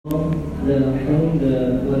لا حول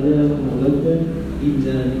ولا قوة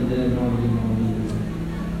إلا بالله العلي العظيم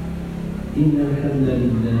إن الحمد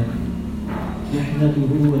لله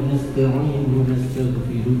نحمده ونستعينه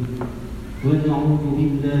ونستغفره ونعوذ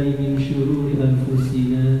بالله من شرور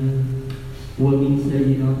أنفسنا ومن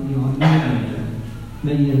سيئات أعمالنا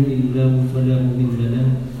من يهد الله فلا مضل له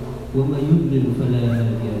ومن يضلل فلا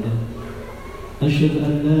هادي له أشهد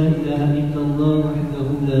أن لا إله إلا الله وحده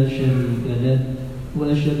لا شريك له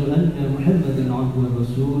وأشهد أن محمدا عبده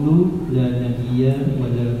ورسوله لا نبي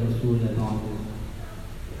ولا رسول بعده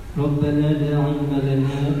ربنا لا علم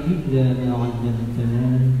لنا إلا ما علمتنا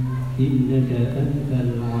إنك أنت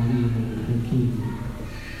العليم الحكيم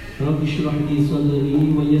رب اشرح لي صدري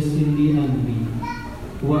ويسر لي أمري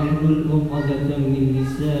واحلل عقدة من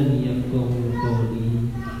لساني يفقهوا قولي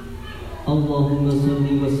اللهم صل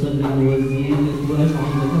وسلم وزد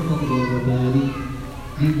وأنعم وتفضل وبارك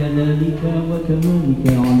بجلالك وكمالك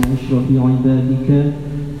على أشرف عبادك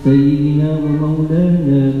سيدنا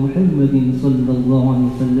ومولانا محمد صلى الله عليه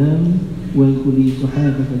وسلم وكل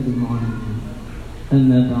صحابة أجمعين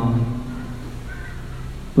أما بعد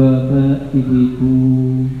Bapak Ibu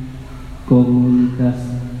komunitas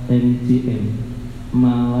MCM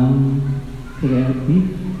Malang Kreatif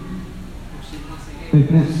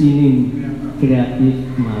Muhsinin Kreatif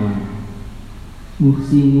Malang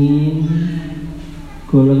Muhsinin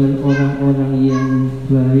golongan orang-orang yang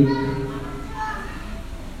baik,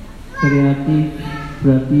 kreatif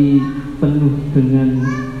berarti penuh dengan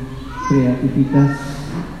kreativitas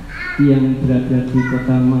yang berada di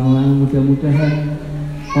kota Malang. Mudah-mudahan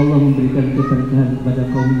Allah memberikan keberkahan kepada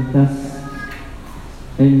komunitas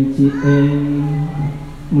NCM.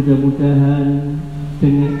 Mudah-mudahan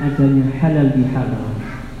dengan adanya halal bihalal,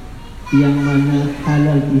 yang mana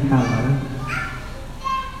halal bihalal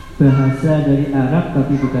bahasa dari Arab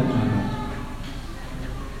tapi bukan Arab.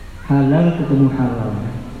 Halal ketemu halal.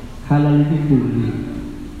 Halal itu boleh,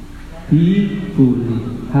 boleh.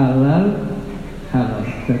 Halal halal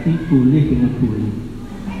berarti boleh dengan boleh.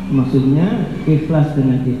 Maksudnya ikhlas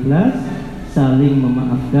dengan ikhlas, saling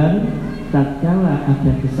memaafkan tatkala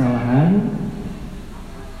ada kesalahan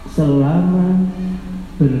selama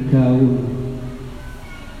bergaul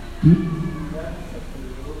di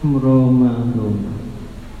Ramadan.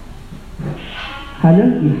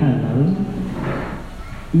 Halal bihalal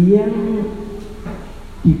yang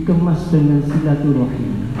dikemas dengan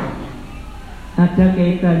silaturahim ada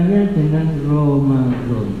kaitannya dengan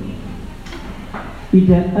Ramadan.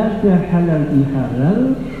 Tidak ada halal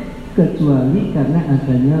bihalal kecuali karena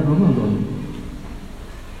adanya Ramadan.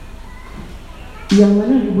 Yang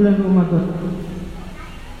mana di bulan Ramadan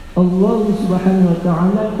Allah Subhanahu wa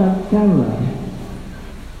ta'ala tatkala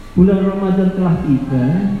bulan Ramadan telah tiba,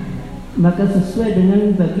 maka sesuai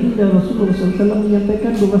dengan baginda Rasulullah SAW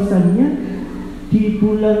menyampaikan bahwasannya di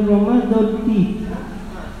bulan Ramadan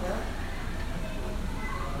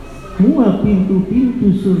semua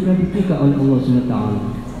pintu-pintu surga dibuka oleh Allah SWT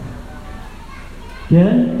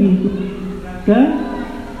dan pintu surga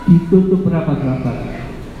ditutup rapat-rapat.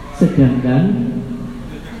 Sedangkan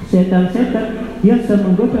setan-setan biasa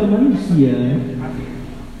menggoda manusia,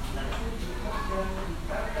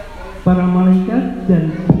 para malaikat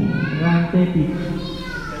dan rantai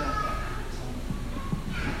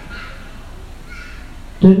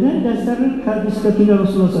dengan dasar hadis baginda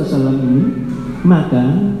Rasulullah SAW ini, maka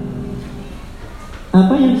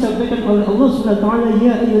apa yang disampaikan oleh Allah SWT,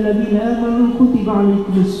 ya ayyuhalladzina amanu kutiba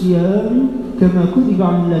alaikumus syiyam kama kutiba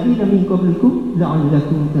alal ladzina min qablikum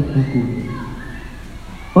la'allakum tattaqun.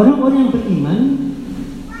 Orang-orang yang beriman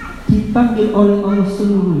dipanggil oleh Allah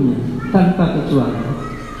seluruhnya tanpa kecuali,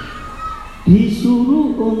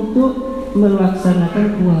 disuruh untuk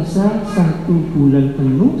melaksanakan puasa 1 bulan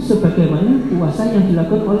penuh sebagaimana puasa yang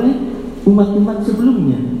dilakukan oleh umat-umat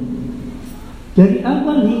sebelumnya. Dari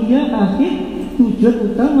awal hingga akhir,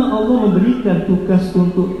 tujuan utama Allah memberikan tugas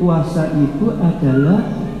untuk puasa itu adalah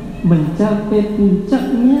mencapai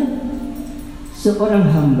puncaknya seorang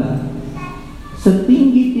hamba.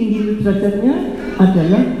 Setinggi-tinggi derajatnya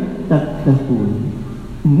adalah tattaqun,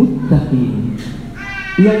 muttaqin.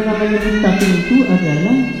 Yang namanya muttaqin itu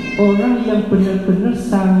adalah orang yang benar-benar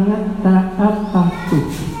sangat taat patuh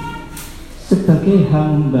sebagai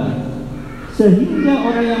hamba. Sehingga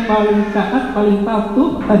orang yang paling taat, paling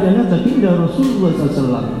patuh adalah baginda Rasulullah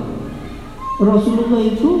SAW. Rasulullah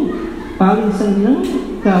itu paling senang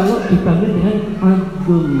kalau dipanggil dengan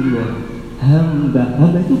Abdullah, hamba.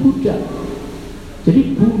 Hamba itu budak.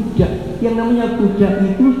 Jadi budak, yang namanya budak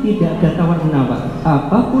itu tidak ada tawar-menawar.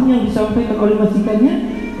 Apapun yang disampaikan oleh majikannya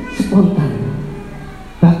spontan.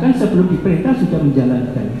 Bahkan sebelum diperintah sudah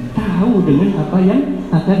menjalankan, tahu dengan apa yang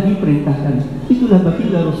akan diperintahkan. Itulah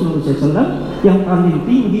baginda Rasulullah SAW yang paling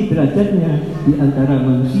tinggi derajatnya di antara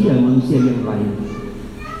manusia yang lain.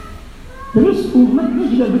 Terus umatnya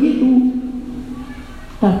juga begitu.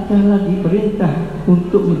 Tatkala diperintah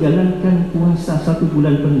untuk menjalankan puasa 1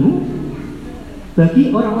 bulan penuh,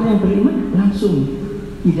 bagi orang-orang yang beriman langsung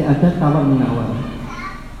tidak ada tawar-menawar,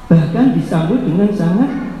 bahkan disambut dengan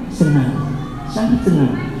sangat senang.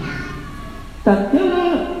 Tatkala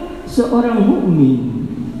seorang mukmin,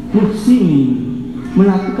 muhsinin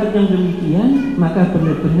melakukan yang demikian, maka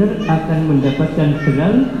benar-benar akan mendapatkan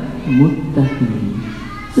gelar muttaqin.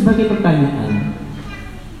 Sebagai pertanyaan,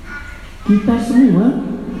 kita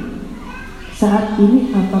semua saat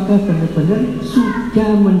ini apakah benar-benar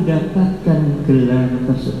sudah mendapatkan gelar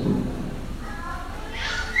tersebut?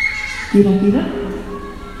 Kira-kira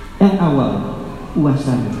yang awal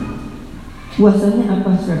puasanya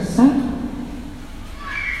apa? Selesai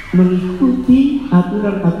mengikuti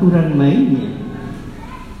aturan-aturan mainnya,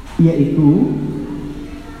 yaitu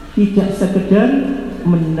tidak sekedar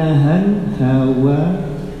menahan hawa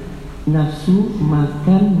nafsu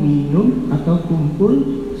makan, minum, atau kumpul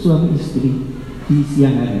suami istri di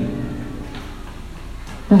siang hari,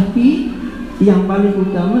 tapi yang paling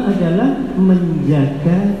utama adalah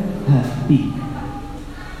menjaga hati.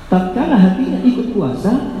 Tatkala hatinya ikut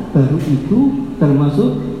puasa, baru itu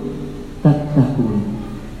termasuk tattaqun.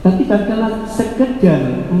 Tapi tatkala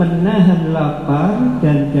sekedar menahan lapar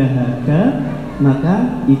dan dahaga,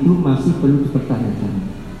 maka itu masih perlu dipertanyakan.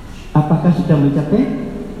 Apakah sudah mencapai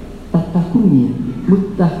tattaqunnya,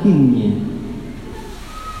 muttaqinnya?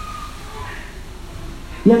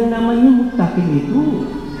 Yang namanya muttaqin itu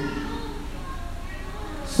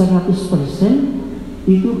 100%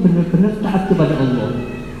 itu benar-benar taat kepada Allah.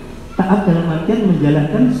 Taat dalam artian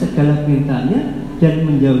menjalankan segala perintahnya dan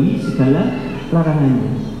menjauhi segala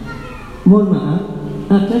larangannya. Mohon maaf,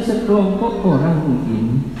 ada sekelompok orang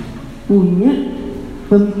mungkin punya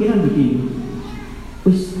pemikiran begini,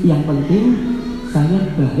 yang penting saya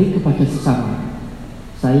baik kepada sesama,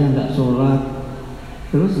 saya nggak sholat,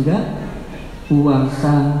 terus nggak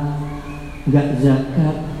puasa, nggak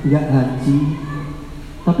zakat, nggak haji,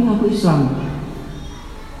 tapi ngaku Islam.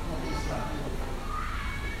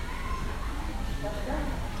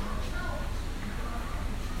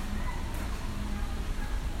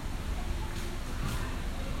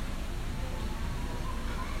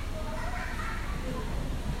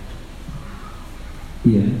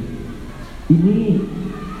 Iya, ini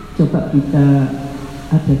coba kita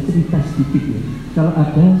ada cerita sedikit ya. Kalau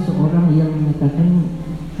ada seorang yang menyatakan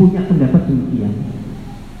punya pendapat demikian,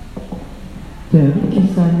 dari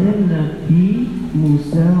kisahnya Nabi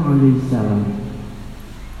Musa alaihissalam.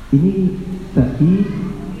 Ini bagi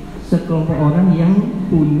sekelompok orang yang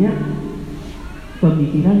punya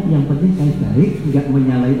pemikiran yang penting saya baik, nggak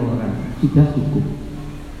menyalahi orang, sudah cukup.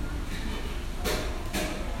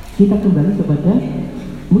 Kita kembali kepada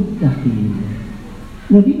muttaqin.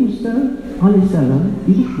 Nabi Musa alaihissalam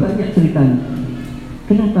ini banyak ceritanya.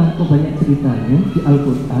 Kenapa kok banyak ceritanya di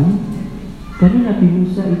Al-Quran? Karena Nabi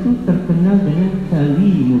Musa itu terkenal dengan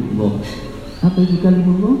kalimullah. Apa itu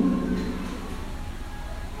kalimullah?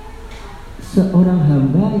 Seorang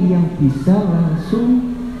hamba yang bisa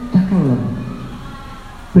langsung takalam,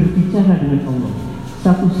 berbicara dengan Allah.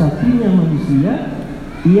 Satu-satunya manusia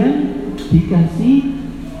yang dikasih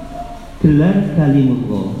gelar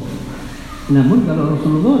kalimullah. Namun kalau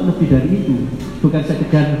Rasulullah lebih dari itu, bukan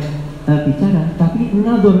sekedar bicara, tapi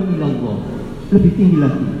nadhar ilallah, lebih tinggi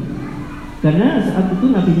lagi. Karena saat itu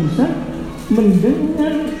Nabi Musa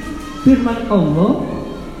mendengar firman Allah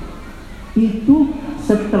itu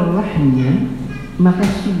setelahnya, maka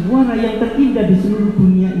suara yang terindah di seluruh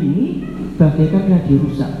dunia ini bagaikan radio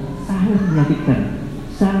rusak, sangat menyakitkan.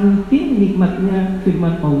 Saking nikmatnya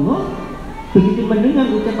firman Allah, begitu mendengar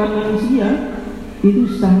ucapan manusia itu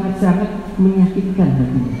sangat-sangat menyakitkan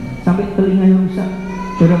hatinya, sampai telinganya rusak.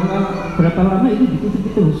 Berapa lama itu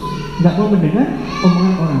ditutup terus, nggak mau mendengar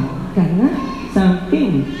omongan orang, karena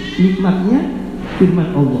saking nikmatnya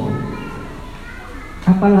firman Allah.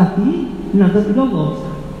 Apalagi nazar Allah,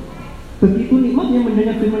 begitu nikmatnya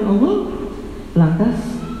mendengar firman Allah,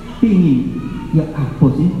 lantas pingin, ya apa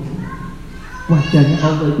sih wajahnya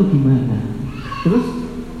Allah itu gimana? Terus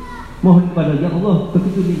mohon kepada ya Allah,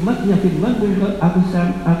 begitu nikmatnya firman aku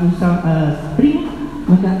terima,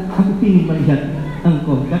 maka aku ingin melihat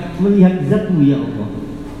Engkau, melihat zatmu ya Allah.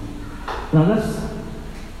 Lantas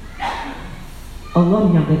Allah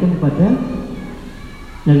menyampaikan kepada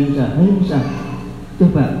Nabi Musa, Nabi Musa,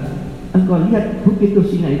 coba engkau lihat bukit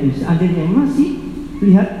Sinai itu, seandainya masih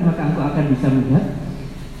lihat, maka engkau akan bisa melihat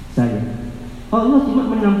saya. Allah cuma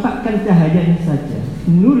menampakkan cahayanya saja,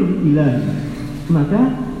 nur ilahi,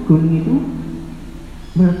 maka gunung itu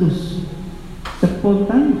meletus.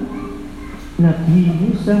 Spontan Nabi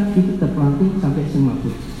Musa itu terpelanting sampai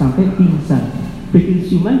semaput, sampai pingsan. Bikin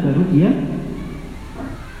siuman baru dia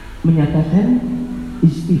menyatakan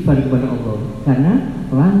istighfar kepada Allah, karena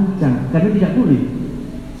lancang, karena tidak boleh.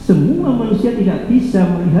 Semua manusia tidak bisa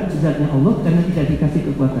melihat zatnya Allah karena tidak dikasih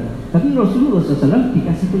kekuatan. Tapi Rasulullah SAW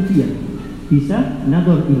dikasih kuncian, bisa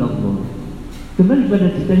nador ilallah. Kembali pada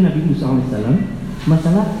cerita Nabi Musa AS,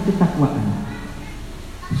 masalah ketakwaan.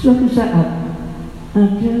 Suatu saat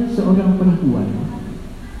ada seorang perempuan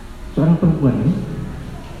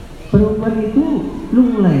itu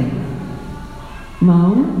lunglai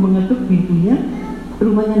mau mengetuk pintunya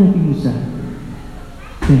rumahnya Nabi Musa.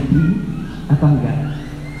 Jadi apa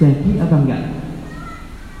enggak?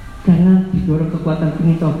 Karena didorong kekuatan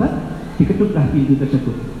ingin tobat, diketuklah pintu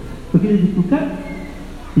tersebut. Begitu dibuka,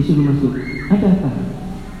 disuruh masuk. Ada apa?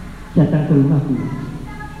 Datang ke rumahku.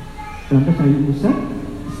 Lantas Nabi Musa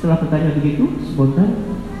setelah bertanya begitu, spontan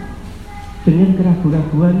dengan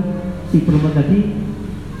keraguan-raguan si perempuan tadi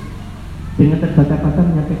dengan terbata-bata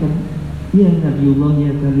menyampaikan, ya Nabiullah, ya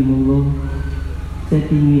Kalimullah, saya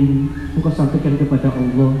ingin engkau sampaikan kepada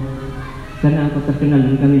Allah, karena engkau terkenal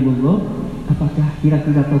dengan Kalimullah, apakah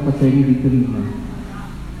kira-kira taubat saya ini diterima?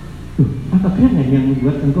 Apa gerangan yang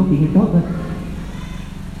membuat engkau ingin taubat?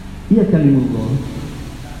 Ya Kalimullah,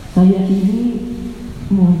 saya ini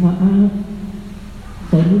mohon maaf,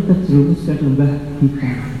 saya ini terjerumus ke lembah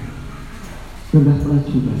hitam, lembah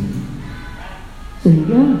pelacuran,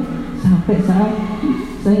 sehingga sampai saat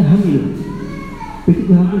saya hamil.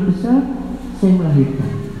 Begitu hamil besar, saya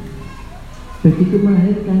melahirkan. Begitu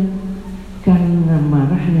melahirkan, karena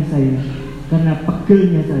marahnya saya, karena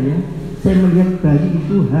pegelnya saya melihat bayi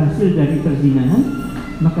itu hasil dari perzinahan,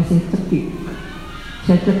 maka saya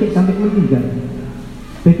cekik sampai meninggal.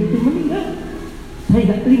 Begitu meninggal, saya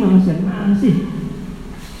tidak terima, masih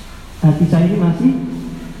hati saya ini masih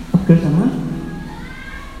pegel sama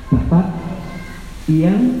bapak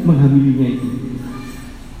yang menghamilinya itu.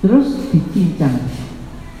 Terus dicincang,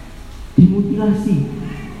 dimutilasi,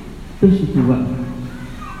 terus dibuang.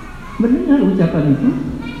 Mendengar ucapan itu,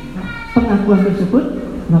 pengakuan tersebut,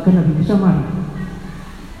 maka Nabi Musa marah.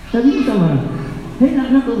 Hei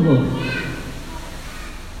anak Allah,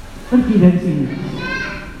 pergi dari sini,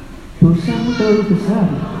 dosamu terlalu besar.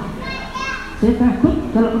 Saya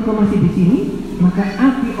takut kalau engkau masih di sini, maka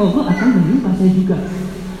api Allah akan menimpa saya juga.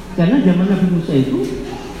 Karena zaman Nabi Musa itu,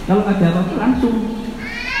 kalau ada apa-apa langsung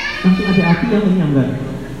ada api yang menyambar.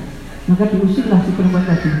 Maka diusirlah si perempuan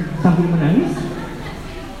tadi sambil menangis.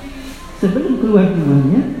 Sebelum keluar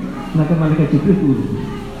rumahnya, maka malaikat Jibril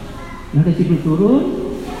turun.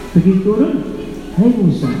 Begitu turun, hai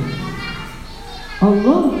Musa,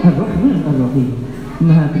 Allah Ar-Rahman Ar-Rahim,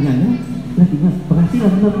 Maha Penyayang, pengasih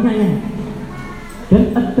Maha Penyayang, dan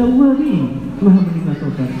At-Tawwabin, Maha menerima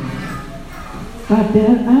tobat.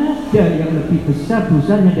 Padahal ada yang lebih besar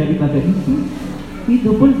dosanya daripada itu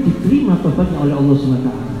pun diterima tobatnya oleh Allah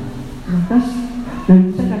SWT. Lantas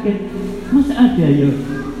dan saya kaget, masa ada ya?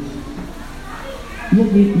 Ya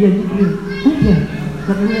Jibril, ada.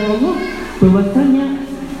 Karena Allah bahwasanya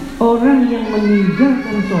orang yang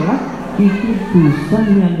meninggalkan sholat itu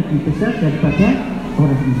dosanya lebih besar daripada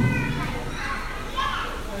orang ini.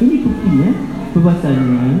 Ini buktinya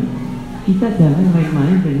bahwasanya kita jangan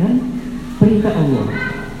main-main dengan perintah Allah.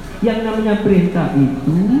 Yang namanya perintah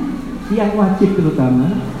itu, yang wajib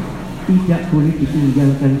terutama, tidak boleh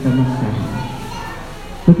ditinggalkan sama sekali.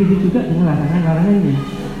 Begitu juga dengan larangan-larangannya.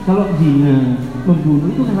 Kalau zina, membunuh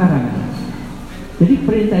itu kan larangan. Jadi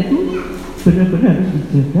perintah itu benar-benar harus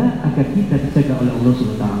dijaga agar kita dijaga oleh Allah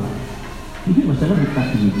SWT. Ini masalah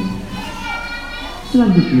mutasi ini.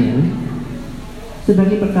 Selanjutnya,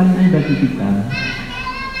 sebagai pertanyaan bagi kita,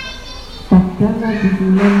 tatkala di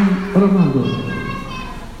bulan Ramadan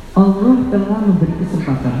Allah telah memberi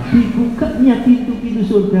kesempatan dibukanya pintu-pintu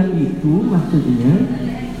surga itu, maksudnya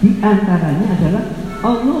diantaranya adalah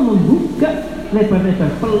Allah membuka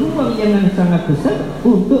lebar-lebar peluang yang sangat besar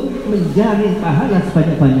untuk menjaring pahala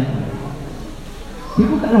sebanyak-banyaknya.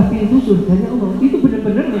 Dibukalah pintu surganya Allah. Itu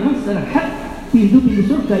benar-benar memang secara hak pintu-pintu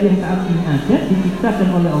surga yang saat ini ada diciptakan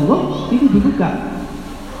oleh Allah itu dibuka.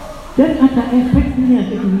 Dan ada efeknya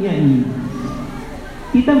ke dunia ini.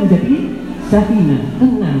 Kita menjadi sakinah,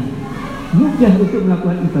 tenang, mudah untuk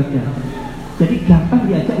melakukan ibadah. Jadi gampang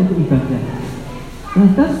diajak untuk ibadah.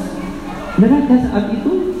 Lantas neraka saat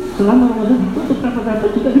itu selama Ramadan ditutup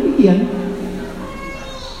rapat-rapat juga demikian.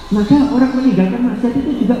 Maka orang meninggalkan maksiat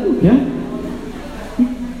itu juga mudah,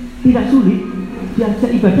 tidak sulit,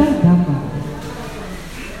 diajak ibadah gampang.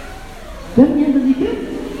 Dan yang ketiga,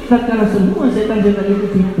 tatkala semua setan-setan itu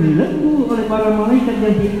dibelenggu oleh para malaikat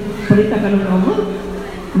yang diperintahkan oleh Allah,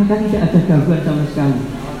 maka tidak ada gangguan sama sekali.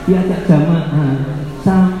 Diajak jamaah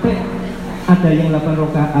sampai ada yang 8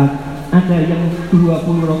 rakaat, ada yang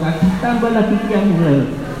 20 rakaat, ditambah lagi qiyamul,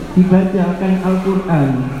 dibacakan Al-Quran.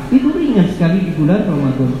 Itu ringan sekali di bulan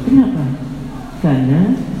Ramadan. Kenapa?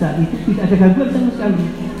 Karena saat itu tidak ada gangguan sama sekali,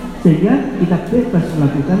 sehingga kita bebas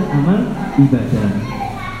melakukan amal ibadah.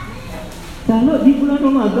 Kalau di bulan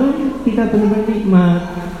Ramadan kita benar-benar nikmat,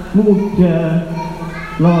 mudah,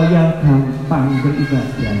 loyal, gampang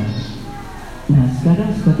beribadah. Nah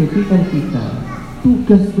sekarang sebagai kita,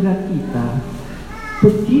 tugas berat kita,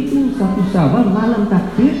 begitu 1 Syawal malam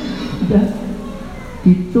takbir, sudah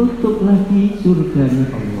ditutup lagi surganya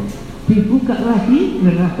Allah, dibuka lagi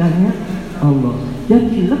nerakanya Allah, dan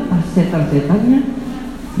dilepas setan-setannya,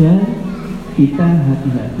 dan kita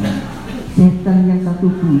hati-hati. Setan yang 1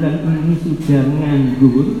 bulan ini sudah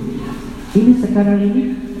nganggur, ini sekarang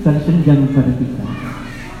ini balas dendam pada kita.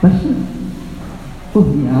 Maksud, oh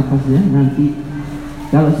ya apa sih nanti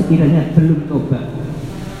kalau sekiranya belum tobat,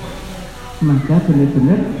 maka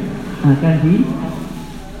benar-benar akan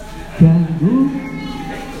diganggu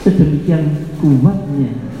sedemikian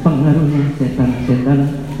kuatnya pengaruhnya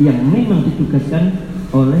setan-setan yang memang ditugaskan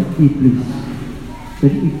oleh iblis.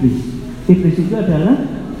 Jadi iblis itu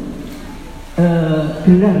adalah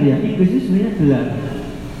gelar ya, iblis itu sebenarnya gelar.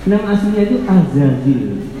 Nama aslinya itu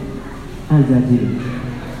Azazil.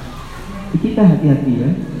 Kita hati-hati ya.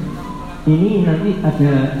 Ini nanti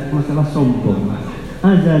ada masalah sombong.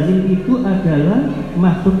 Azazil itu adalah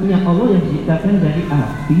makhluknya Allah yang diciptakan dari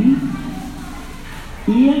api,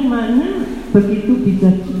 yang mana begitu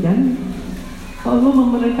dijanjikan Allah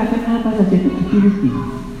memerintahkan apa saja itu dituruti.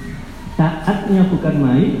 Taatnya bukan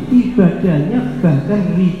main, ibadahnya bahkan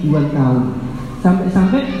ribuan tahun.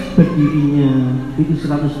 Sampai-sampai berdirinya itu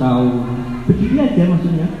 100 tahun. Berdiri aja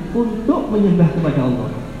maksudnya untuk menyembah kepada Allah.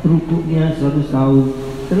 Rukuknya 100 tahun,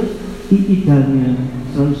 terus i'tidalnya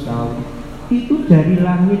 100 tahun. Itu dari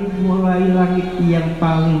langit, mulai langit yang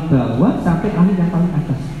paling bawah sampai langit yang paling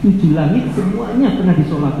atas. 7 langit semuanya pernah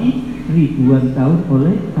disolati ribuan tahun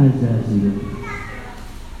oleh Azazil.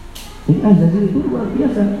 Jadi Azazil itu luar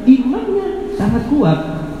biasa, imannya sangat kuat,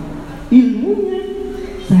 ilmunya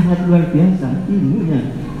sangat luar biasa, ilmunya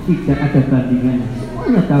tidak ada bandingannya,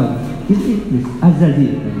 semuanya tahu. Itu iblis,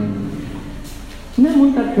 Azazil.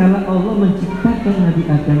 Namun tatkala Allah menciptakan Nabi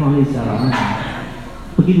Adam alaihissalam,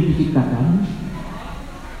 begitu diciptakan,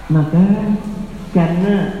 maka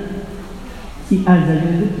karena si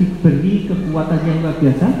Azazil itu diberi kekuatan yang luar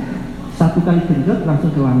biasa, 1 kali genjot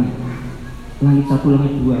langsung ke langit 1,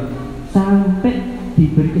 langit 2, sampai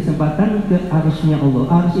diberi kesempatan ke arusnya Allah.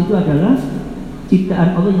 Arus itu adalah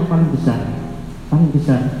ciptaan Allah yang paling besar.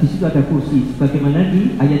 Di situ ada kursi, sebagaimana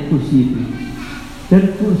di ayat kursi itu.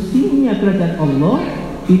 Dan kursinya kerajaan Allah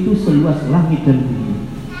itu seluas langit dan bumi.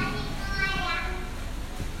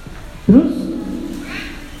 Terus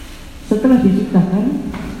setelah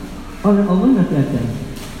diciptakan oleh Allah Nabi Adam,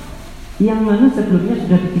 yang mana sebelumnya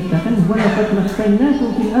sudah diciptakan, wa laqad makkanakum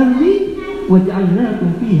fil ardi wa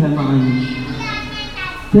ja'alnakum fiha ma'ayish.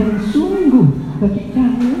 Dan sungguh bagi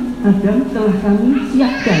kamu Adam telah kami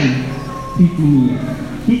siapkan di dunia,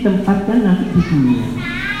 ditempatkan nanti di dunia.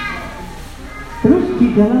 Terus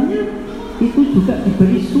di dalamnya itu juga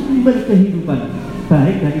diberi sumber kehidupan,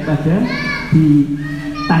 baik daripada di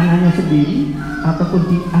tangannya sendiri ataupun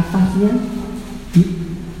di atasnya, di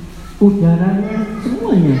udaranya,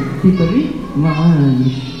 semuanya diberi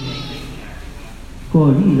ma'ayish.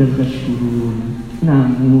 Qalilan tashkurun.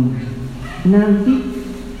 Namun nanti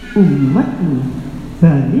umatmu,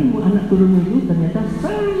 banimu, anak turunmu itu ternyata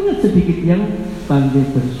sangat sedikit yang pandai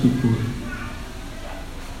bersyukur.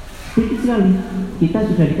 Sedikit sekali. Kita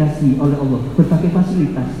sudah dikasih oleh Allah berbagai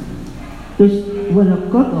fasilitas. Terus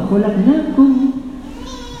walaqad khalaqnakum,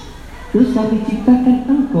 terus kami ciptakan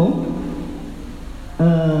engkau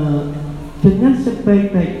dengan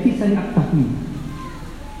sebaik-baik kisah aktafi,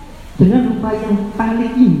 dengan rupa yang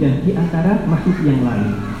paling indah di antara makhluk yang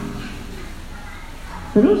lain.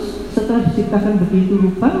 Terus setelah diciptakan begitu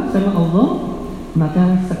rupa sama Allah,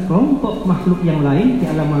 maka sekelompok makhluk yang lain di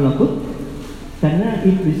alam malakut, karena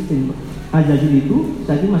iblis Azazil itu,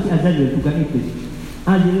 saya masih Azazil bukan iblis.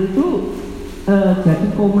 Azazil itu jadi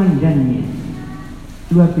komandannya,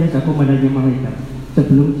 luar biasa komandannya malaikat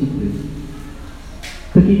sebelum Jibril.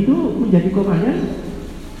 Begitu menjadi komandan,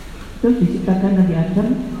 terus diciptakan Nabi Adam.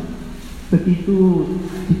 Begitu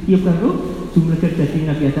ditiupkan roh, jumlah jadi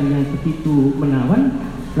Nabi Adam yang begitu menawan,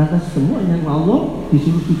 lantas semuanya Allah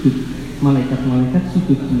disuruh sujud, malaikat-malaikat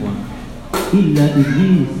sujud semua, illa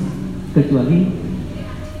iblis, kecuali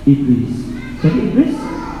iblis. Jadi iblis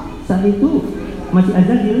saat itu masih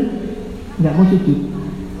Azazil, nggak mau sujud.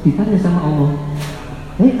 Ditanya sama Allah,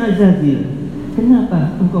 hei Azazil,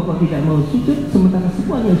 kenapa engkau kok tidak mau sujud sementara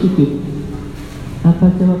semuanya sujud?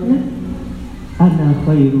 Apa jawabnya? Ana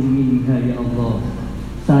khairum minha ya Allah.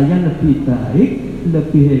 Saya lebih baik,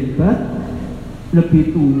 lebih hebat,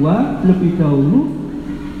 lebih tua, lebih dahulu,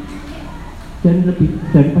 dan lebih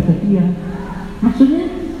daripada dia. Maksudnya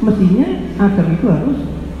mestinya Adam itu harus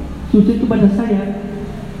sujud kepada saya.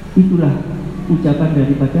 Itulah ucapan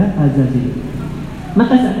daripada Azazil.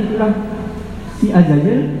 Maka saat itulah si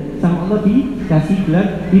Azazil sama Allah dikasih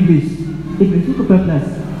gelar iblis. Iblis itu kebablas.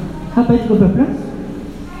 Apa itu kebablas?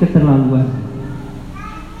 Keterlaluan.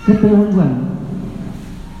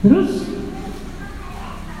 Terus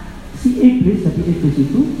si iblis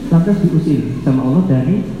itu lantas diusir sama Allah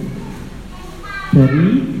dari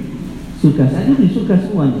surga. Saat itu di surga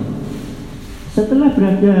semuanya. Setelah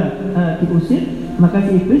berada diusir, maka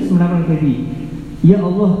si iblis menawarkan diri, ya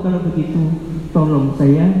Allah, kalau begitu tolong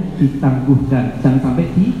saya ditangguhkan, jangan sampai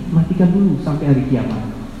dimatikan dulu sampai hari kiamat.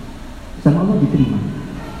 Sama Allah diterima.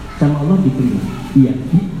 Iya,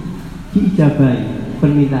 diijabahi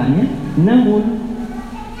permintaannya. Namun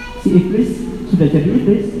si iblis sudah jadi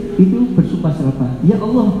iblis itu bersumpah serapah, ya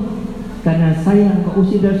Allah, karena saya engkau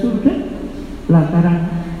usir dari surga lantaran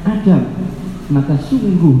Adam, maka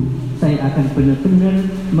sungguh saya akan benar-benar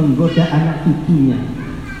menggoda anak cucunya,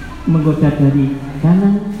 menggoda dari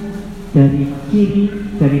kanan, dari kiri,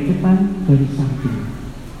 dari depan, dari samping,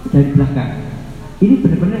 dari belakang. Ini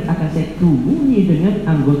benar-benar akan saya kerumuni dengan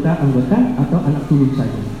anggota-anggota atau anak turun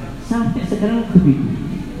saya. Sampai sekarang begitu.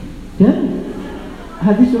 Dan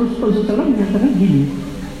hadis Rasulullah SAW menyatakan gini,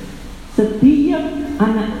 setiap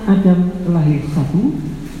anak Adam lahir satu,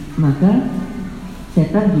 maka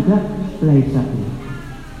setan juga lahir satu.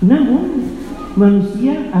 Namun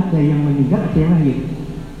manusia ada yang meninggal, ada yang lahir.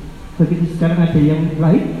 Begitu sekarang ada yang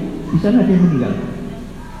lahir, di sana ada yang meninggal.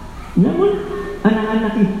 Namun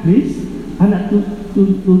anak-anak iblis, anak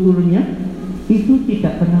turunnya itu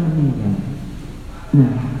tidak pernah meninggal.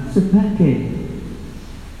 Nah, sebagai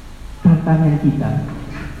tantangan kita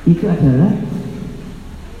itu adalah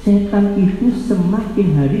setan itu semakin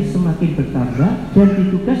hari semakin bertambah dan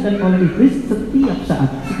ditugaskan oleh iblis setiap saat,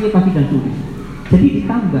 setiap pagi dan sore. Jadi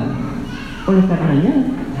ditambah. Oleh karenanya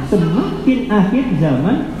semakin akhir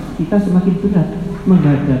zaman kita semakin berat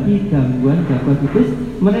menghadapi gangguan-gangguan iblis.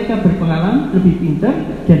 Mereka berpengalaman, lebih pintar,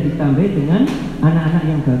 dan ditambah dengan anak-anak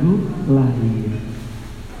yang baru lahir.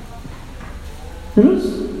 Terus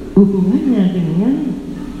hubungannya dengan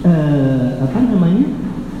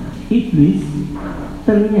iblis,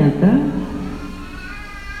 ternyata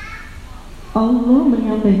Allah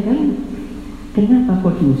menyampaikan kenapa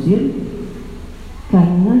kau diusir,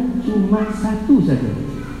 karena cuma satu saja,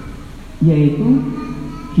 yaitu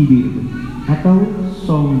diri atau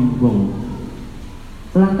sombong.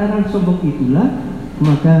 Lantaran sombong itulah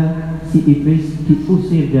maka si iblis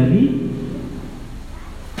diusir dari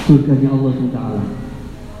surganya Allah SWT.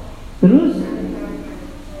 Terus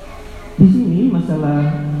di sini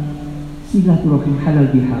masalah silaturahim halal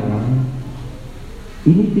bihalal.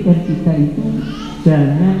 Ini PR kita itu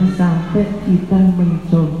jangan sampai kita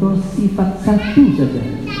mencontoh sifat satu saja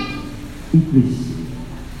iblis,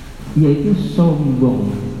 yaitu sombong.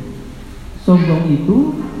 Sombong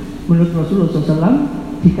itu menurut Rasulullah SAW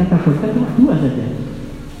dikategorikan cuma dua saja,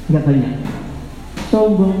 nggak banyak.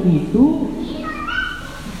 Sombong itu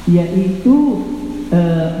yaitu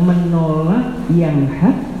menolak yang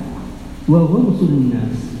hak wa huwa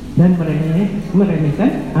musunas, dan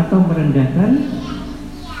meremehkan atau merendahkan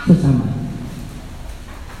sesama.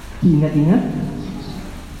 Diingat-ingat,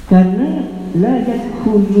 karena la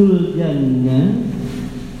yadkhulul jannah,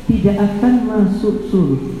 tidak akan masuk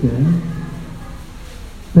surga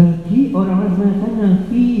bagi orang-orang yang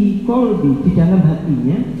fi qalbi, di dalam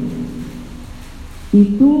hatinya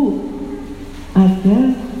itu ada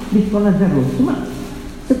mithqala zarrah, cuma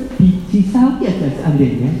sebiji sawi aja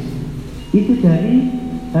seandainya, itu dari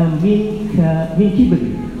min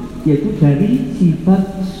kibri, yaitu dari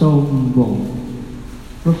sifat sombong.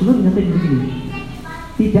 Rasulullah menyatakan begini,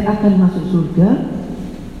 tidak akan masuk surga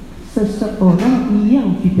seseorang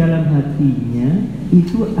yang di dalam hatinya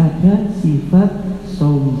itu ada sifat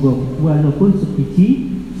sombong, walaupun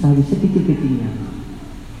sebiji sawi, sekecil-kecilnya.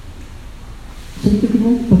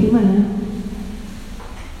 Sekecil-kecilnya bagaimana?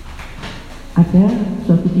 Ada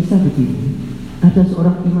suatu kisah begini, ada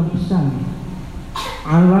seorang imam besar,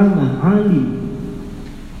 alim,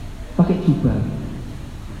 pakai jubah.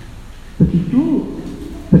 Begitu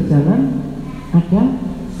berjalan, ada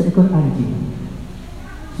seekor anjing.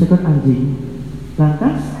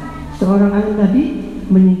 Lantas seorang alim tadi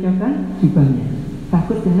menyingkapkan jubahnya,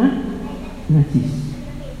 takut kena najis.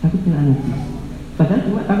 Padahal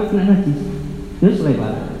cuma takut kena najis. Terus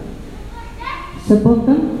lewat.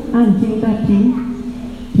 Spontan anjing tadi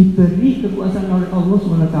diberi kekuasaan oleh Allah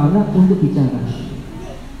SWT untuk bicara.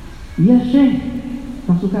 Ya Syekh,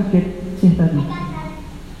 langsung kaget Syekh tadi.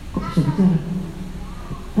 Kok bisa bicara?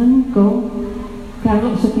 Engkau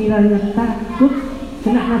kalau sekiranya takut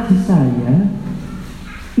kena najis saya,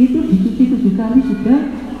 itu dicuci 7 kali sudah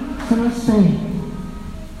selesai.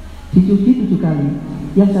 Dicuci 7 kali.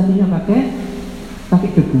 Yang satunya pakai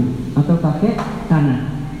debu atau pakai tanah.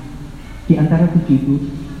 Di antara 7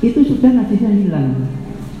 itu sudah najisnya hilang.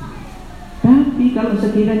 Tapi kalau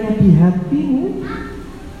sekiranya di hatimu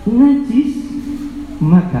najis,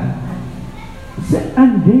 maka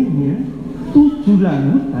seandainya 7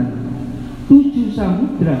 lautan, 7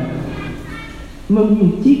 samudra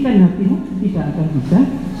menyucikan hatimu, tidak akan bisa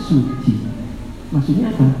suci.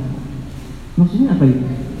 Maksudnya apa? Maksudnya apa itu?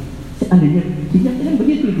 Seandainya kan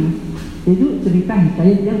begitu itu. Itu cerita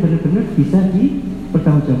hikayat yang benar-benar bisa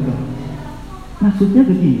dipertanggungjawabkan. Maksudnya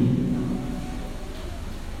begini.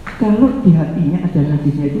 Kalau di hatinya ada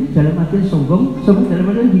najisnya itu dalam artian sombong dalam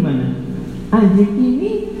artian gimana? Anjing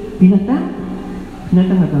ini binatang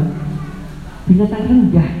apa? Binatang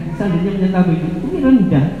rendah. Seandainya binatang begitu, ini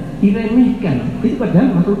rendah, diremehkan. Itu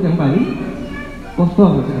padahal makhluk yang paling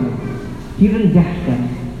kotor, direndahkan.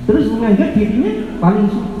 Terus menganggap dirinya paling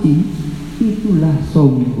suci. Itulah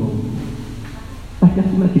sombong. Padahal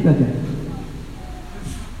cuma gitu aja.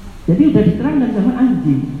 Jadi udah diterangkan sama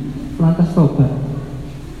anjing. Lantas tobat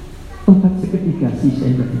seketika sih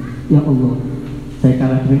saya bilang, ya Allah, saya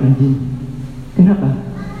kalah dengan anjing. Kenapa?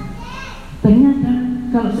 Ternyata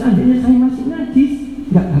kalau seandainya saya masih najis,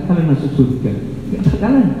 nggak bakalan masuk surga, nggak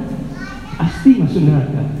bakalan, pasti masuk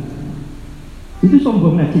neraka. Itu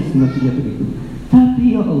sombong najis maksudnya begitu.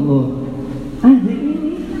 Tapi ya Allah, anjing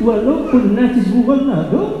ini walaupun najis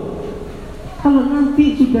muwallado, kalau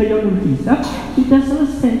nanti sudah yaumul hisab, sudah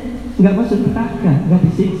selesai, nggak masuk neraka, nggak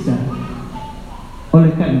disiksa.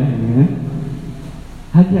 Oleh karenanya,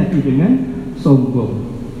 hati-hati dengan sombong,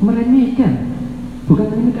 meremehkan, bukan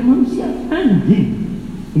meremehkan manusia, anjing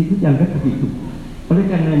itu dianggap begitu. Oleh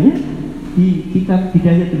karenanya di kitab Tidak,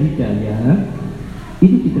 dari,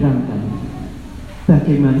 itu diterangkan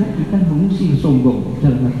bagaimana kita mengusir sombong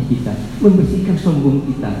dalam hati kita, membersihkan sombong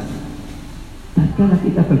kita. Tatkala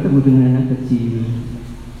kita bertemu dengan anak kecil,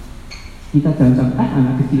 kita jangan sampai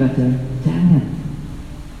anak kecil aja, jangan.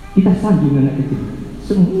 Kita sanjung anak kecil.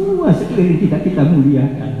 Semua sekeliling kita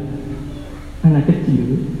muliakan. Anak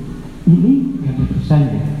kecil ini gak ada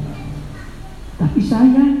dosanya. Tapi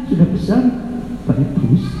saya sudah besar, banyak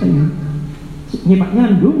dosa. Nyepak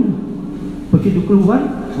nyandung, begitu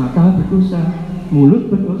keluar mata berdosa,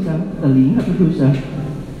 mulut berdosa, telinga berdosa.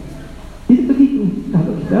 Itu begitu.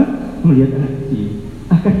 Kalau kita melihat anak kecil,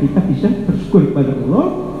 agar kita bisa bersyukur kepada Allah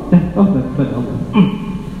dan taubat kepada Allah.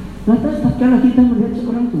 Lantas tatkala kita melihat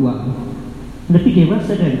seorang tua lebih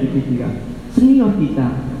dewasa dari kita, senior kita,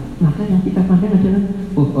 maka yang kita pandang adalah,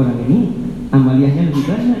 oh orang ini amaliyahnya lebih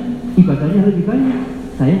banyak, ibadahnya lebih banyak,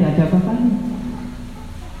 saya nggak ada apa-apanya,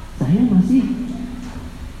 saya masih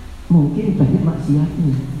mungkin banyak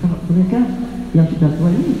maksiatnya. Kalau mereka yang sudah tua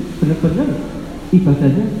ini benar-benar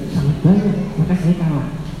ibadahnya sangat banyak, maka saya kalah.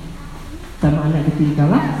 Sama anak kecil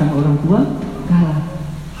kalah, sama orang tua kalah.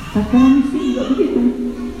 Tatkala miskin juga begitu,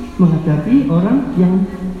 menghadapi orang yang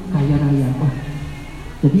kaya raya. Wah,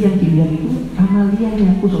 jadi yang dilihat itu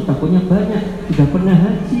amaliyahnya, sodakonya banyak, sudah pernah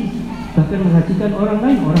haji, bahkan menghajikan orang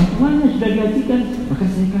lain, orang tuanya sudah dihajikan, maka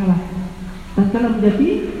saya kalah. Tatkala menjadi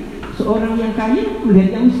seorang yang kaya, melihat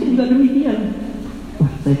yang miskin juga demikian.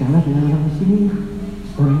 Wah, saya kalah dengan orang miskin ini,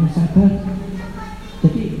 orangnya sabar.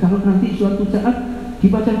 Jadi kalau nanti suatu saat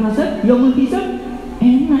di padang mahsyar, yaumul hisab,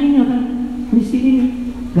 enak ini orang miskin ini,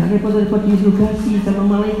 gak repot-repot diinterogasi sama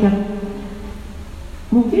malaikat.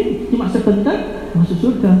 Mungkin cuma sebentar masuk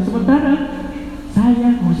surga, sementara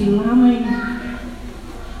saya masih lama ini.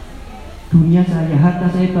 Dunia saya,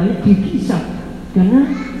 harta saya banyak dihisab, karena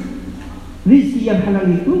rezeki yang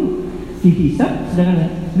halal itu dihisab,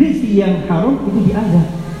 sedangkan rezeki yang haram itu diazab.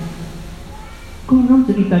 Konon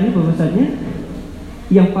ceritanya bahwasanya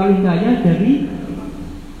yang paling kaya dari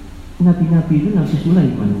nabi-nabi itu Nabi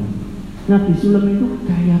Sulaiman. Nabi Sulaiman itu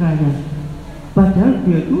kaya raya, padahal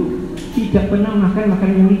dia itu tidak pernah makan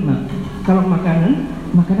makanan yang nikmat. Kalau makanan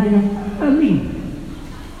yang paling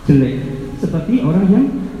jelek, seperti orang yang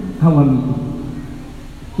awam itu.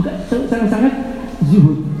 Juga sangat-sangat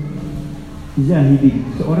zuhud, zahidin.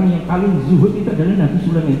 Seorang yang paling zuhud itu adalah Nabi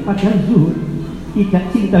Sulaiman. Padahal zuhud tidak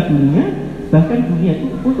cinta dunia, bahkan dunia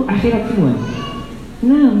itu untuk akhirat semua.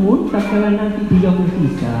 Namun tatkala nanti di yaumul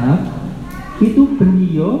hisab itu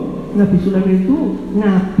beliau Nabi Sulaiman itu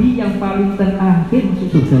nabi yang paling terakhir masuk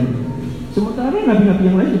surga. Sementara nabi-nabi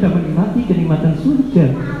yang lain sudah menikmati kenikmatan surga.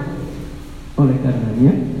 Oleh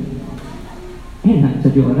karenanya enak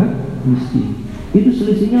jadi orang miskin. Itu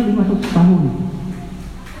selisihnya 500 tahun.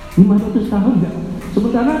 500 tahun enggak.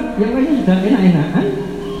 Sementara yang lainnya sudah enak-enakan,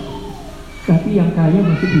 tapi yang kaya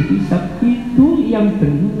masih dihisab. Itu yang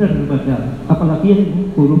benar padahal. Apalagi yang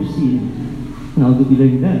korupsi.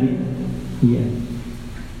 Naudzubillah dari. Iya.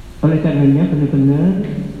 Oleh karenanya benar-benar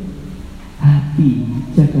hati,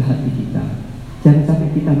 jaga hati kita. Jangan sampai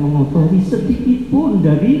kita mengotori sedikit pun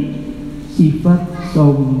dari sifat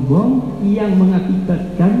sombong yang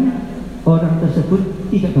mengakibatkan orang tersebut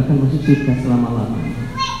tidak bakal masuk surga selama-lamanya.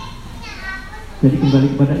 Jadi kembali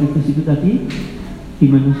kepada itu tadi, di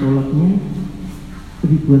mana sholatnya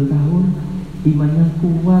ribuan tahun, imannya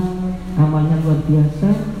kuat, amalnya luar biasa,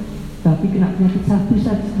 tapi kena penyakit satu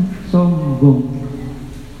saja, sombong.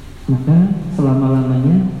 Maka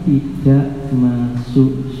selama-lamanya tidak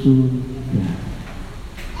masuk surga.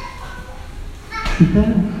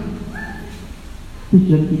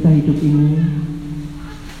 Tujuan kita hidup ini,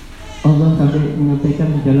 Allah sampai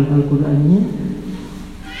menyampaikan di dalam Al-Qur'annya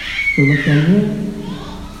bahwasanya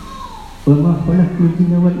wa ma khalaqtul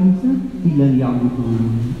jinna wal insa illa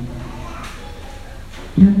liya'budun.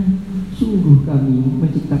 Dan sungguh kami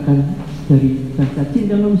menciptakan dari bangsa jin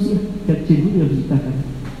dan manusia, dan jin itu yang diciptakan.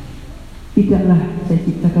 Tidaklah saya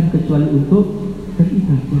ciptakan kecuali untuk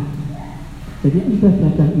beribadah. Jadi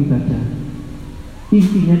ibadah dan ibadah.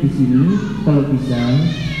 Intinya di sini kalau bisa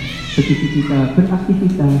begitu kita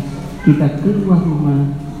beraktivitas, kita keluar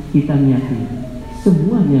rumah, kita niati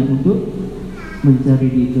semuanya untuk mencari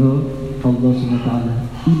ridho Allah SWT.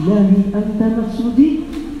 Ilahi anta maksudi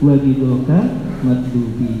wa ridhoka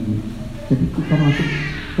matlubi. Jadi kita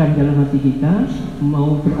masukkan dalam hati kita,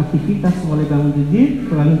 mau beraktivitas mulai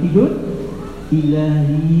bangun tidur,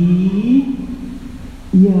 Ilahi,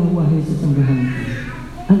 ya wahai sesembahanku,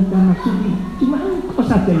 anta maksudi, cuma engkau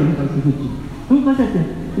saja yang harus dipuji, engkau saja,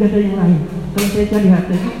 tidak ada yang lain. Kalau saya cari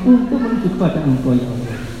hati untuk menuju kepada engkau ya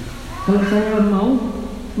Allah. Kalau saya mau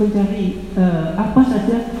mencari apa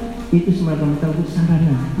saja, itu semata-mata untuk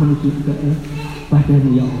sarana menuju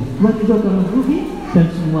padamu ya Allah. Waktu kalau rugi dan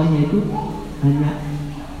semuanya itu hanya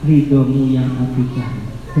ridhomu yang aku cari.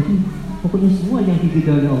 Jadi pokoknya semua yang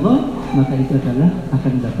diridhoi oleh Allah, maka itu adalah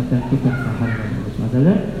akan mendapatkan keberkahan dari Allah SWT,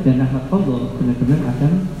 dan rahmat Allah benar-benar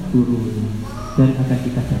akan turun dan akan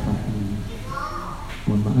kita dapati.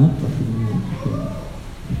 Mohon maaf waktunya sudah.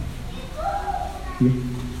 Ya.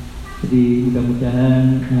 Jadi mudah-mudahan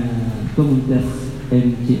komunitas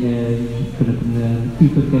MCM benar-benar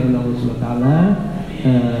diberkahi oleh Allah SWT,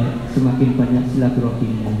 semakin banyak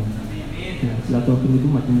silaturahimnya. Silaturahim itu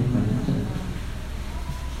macamnya banyak.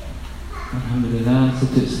 Alhamdulillah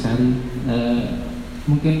sejuk sekali.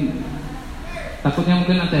 Takutnya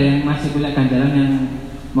mungkin ada yang masih punya ganjalan yang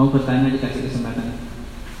mau bertanya, dikasih kesempatan.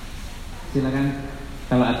 Silakan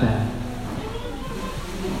kalau ada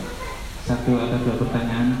satu atau dua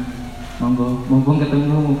pertanyaan, monggo. Mumpung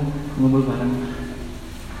ketemu ngumpul bareng.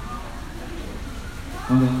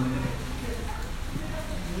 Monggo.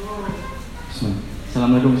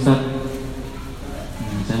 Assalamualaikum Ustaz.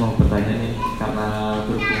 Saya mau bertanya nih, karena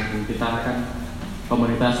berhubung kita kan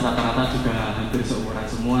komunitas rata-rata juga hampir seumuran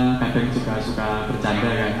semua, kadang juga suka bercanda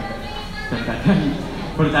kan, dan kadang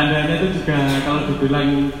bercandanya itu juga kalau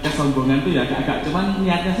dibilang kesombongan itu ya agak, cuman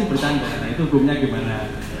niatnya sih bercanda. Nah itu hukumnya gimana?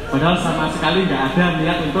 Padahal sama sekali nggak ada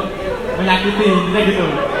niat untuk menyakiti, kita gitu.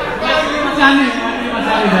 Mas Yani.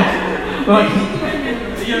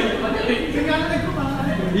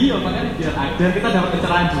 Iya, makanya biar ada, kita dapat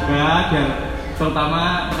pencerahan juga, biar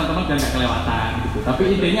terutama teman-teman biar nggak kelewatan gitu. Tapi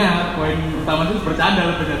intinya poin utama itu bercanda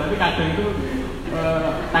lebih, tapi kadang itu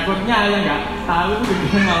takutnya yang nggak tahu itu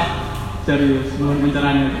bikin malah serius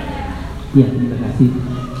pencerahannya. Ya, terima kasih.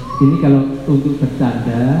 Ini kalau untuk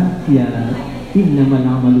bercanda, ya innamal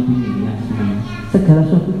a'malu binniyat. Segala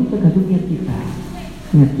sesuatu itu tergantung niat kita.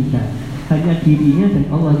 Niat kita. Hanya dirinya dan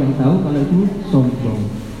Allah yang tahu kalau itu sombong.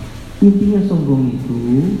 Intinya sombong itu,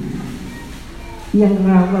 yang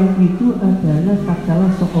rawan itu adalah tatkala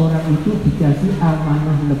seorang itu dikasih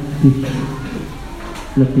amanah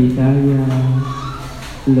lebih kaya,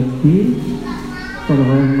 lebih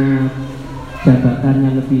terhormat,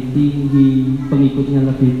 jabatannya lebih tinggi, pengikutnya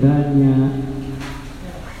lebih banyak.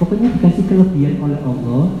 Pokoknya dikasih kelebihan oleh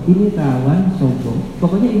Allah, ini rawan sombong.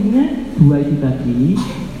 Pokoknya intinya dua itu tadi,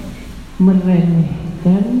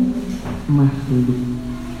 meremehkan makhluk.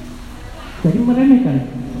 Jadi meremehkan.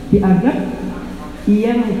 dianggap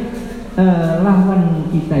yang lawan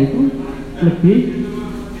kita itu lebih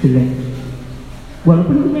jelek.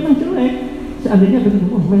 Walaupun itu memang jelek, seandainya begitu,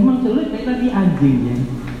 oh memang jelek kayak tadi anjing ya.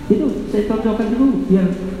 Itu saya contohkan dulu biar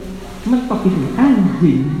mentok itu.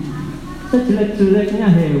 Anjing sejelek-jeleknya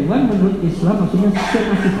hewan menurut Islam, maksudnya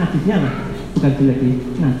senajis-najisnya lah, bukan jelek ini,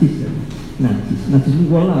 najis ya. Najis itu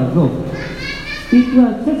roh. Itu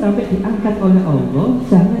aja sampai diangkat oleh Allah,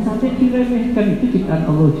 jangan sampai diremehkan, itu ciptaan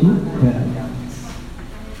Allah juga.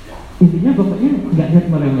 Intinya pokoknya nggak niat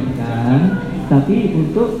meremehkan, tapi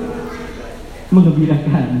untuk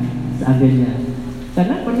menggembirakan seandainya.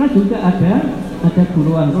 Karena pernah juga ada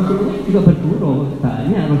guruan Rasulullah juga berguru,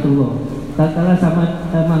 banyak Rasulullah. Tatkala sama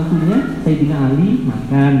mantunya Sayyidina Ali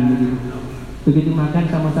makan begitu makan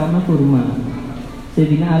sama-sama kurma.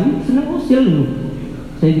 Sayyidina Ali senang usil dulu.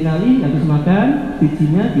 Sayyidina Ali habis makan,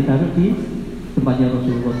 bijinya ditaruh di tempatnya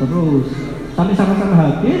Rasulullah terus sampai sama-sama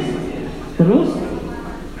habis. Terus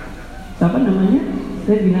apa namanya?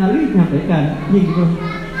 Sayyidina Ali nyampaikan, ya gitu.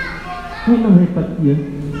 Memang hebat ya.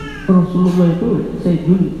 Rasulullah itu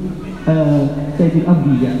Sayyidul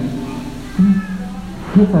Anbiya.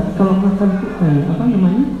 Hebat kalau makan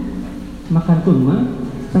makan kurma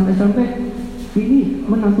sampai-sampai ini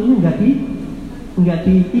menantunya nggak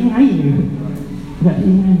diingai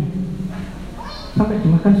sampai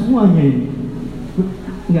dimakan semuanya ini,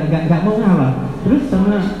 nggak mau ngalah. Terus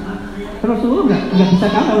sama Rasulullah nggak bisa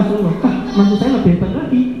kalah. Rasulullah, maksud saya lebih hebat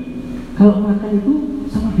lagi kalau makan itu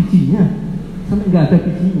sama bijinya, sampai nggak ada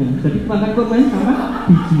bijinya, jadi makan kurma sama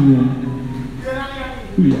bijinya.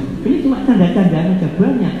 Iya, ini cuma canda-candaan aja,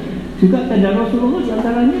 banyak juga canda Rasulullah.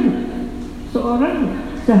 Diantaranya seorang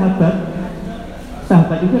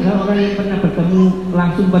sahabat itu adalah orang yang pernah bertemu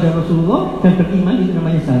langsung pada Rasulullah dan beriman, itu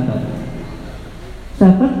namanya sahabat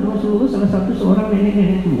Rasulullah. Salah satu seorang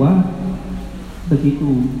nenek tua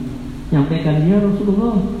begitu nyampaikan, ya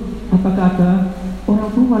Rasulullah, apakah ada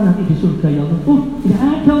orang tua nanti di surga ya Allah? Oh, nggak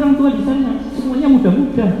ada orang tua di sana, semuanya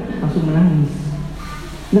muda-muda. Langsung menangis.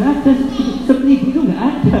 Nggak ada seperti itu, nggak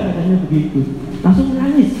ada, katanya begitu. Langsung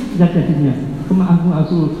menangis jadinya.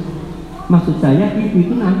 Maksud saya ibu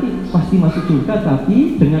itu nanti pasti masuk surga,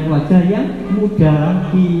 tapi dengan wajah yang muda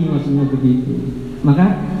lagi, maksudnya begitu.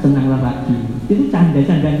 Maka senanglah lagi. Itu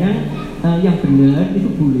canda-candanya yang benar itu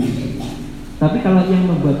boleh. Tapi kalau yang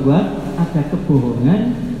membuat-buat ada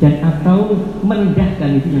kebohongan dan atau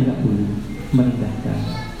merendahkan, itu yang nggak boleh, merendahkan.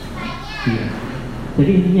 Iya.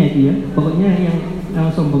 Jadi intinya itu ya. Pokoknya yang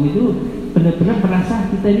sombong itu benar-benar merasa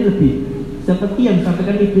kita ini lebih, seperti yang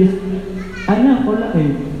disampaikan iblis.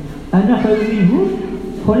 Ana khairu minhu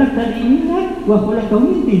khalaqtani min nar wa khalaqtahu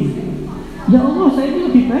min tin. Ya Allah, saya ini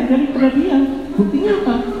lebih baik daripada dia. Buktinya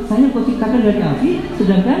apa? Saya kau ciptakan dari api,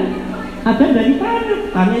 sedangkan ada dari tanah.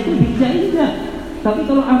 Tanah itu bisa indah. Tapi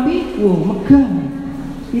kalau api, megah.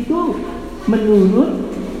 Itu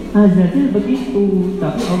menurut azazil begitu.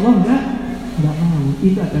 Tapi Allah enggak mau.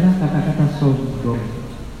 Itu adalah kata-kata sombong.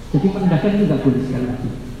 Jadi merendahkan itu enggak boleh sekali lagi.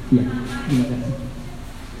 Ya, terima kasih.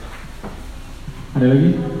 Ada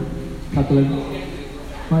lagi? Satu lagi.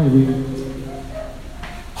 Ibu.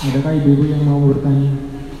 Adakah ibu-ibu yang mau bertanya?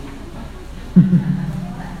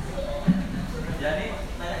 Jadi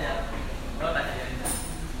tanya ya. Oh, tanya ya.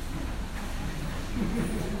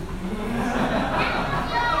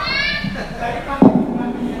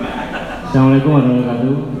 Assalamualaikum warahmatullahi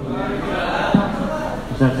wabarakatuh.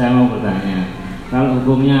 Ustaz, saya mau bertanya, kalau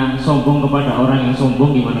hukumnya sombong kepada orang yang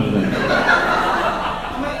sombong gimana Ustaz?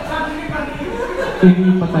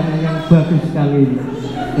 Ini pertanyaan yang bagus sekali.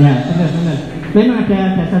 Ya, benar-benar. Memang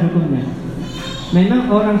ada dasar hukumnya. Memang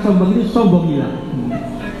orang sombong itu sombong hilang.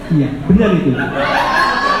 Iya, benar itu.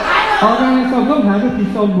 Orang yang sombong harus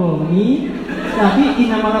disombongi, tapi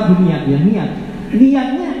inamalah niat ya, niat.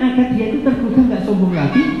 Niatnya agar dia itu tergugah nggak sombong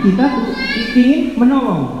lagi. Kita ingin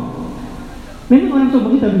menolong. Memang orang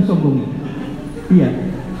sombong itu harus disombongi. Iya.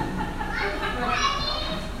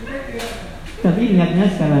 Tapi niatnya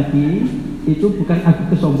sekali lagi itu bukan aku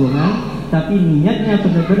kesombongan, tapi niatnya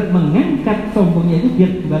benar-benar mengangkat sombongnya itu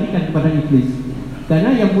biar dibalikan kepada iblis. Karena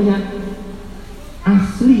yang punya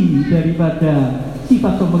asli daripada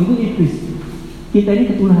sifat sombong itu iblis. Kita ini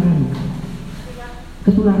ketularan,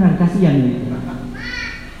 kasihan ya.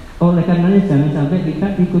 Oleh karenanya jangan sampai kita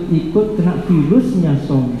ikut-ikut kena virusnya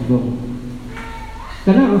sombong.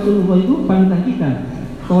 Karena Rasulullah itu panutan kita,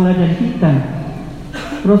 teladan kita.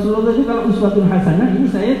 Rasulullah itu kalau uswatul hasanah, ini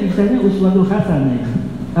saya bicaranya uswatul hasanah.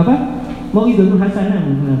 Apa? Mau idul hasanah.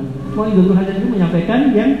 Mau idul hasanah itu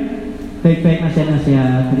menyampaikan yang baik-baik,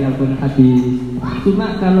 nasihat-nasihat dari Al-Quran hadis.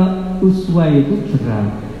 Cuma kalau uswa itu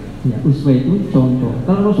berat. Ya, uswah itu contoh.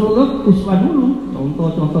 Kalau Rasulullah uswah dulu,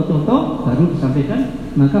 contoh, baru disampaikan,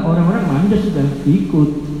 maka orang-orang manja sudah ikut.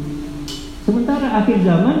 Sementara akhir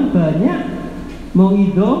zaman banyak mau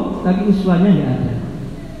idho, tapi uswahnya nggak ada.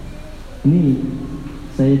 Ini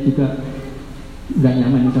saya juga nggak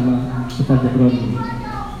nyaman sama Ustadz Jabron.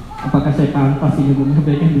 Apakah saya pantas ini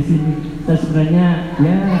menyampaikan di sini? Saya sebenarnya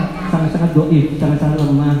ya sangat-sangat doif, sangat-sangat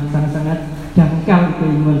lemah, sangat-sangat dangkal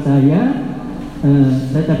keimanan saya.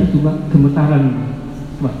 Saya tadi cuma gemetaran,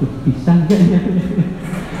 waduh bisa nggak ya?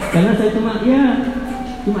 Karena saya cuma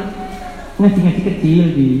ngaji-ngaji kecil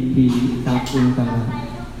di kampung sama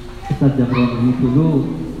Ustadz Jabron ini dulu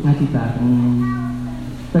ngaji bareng.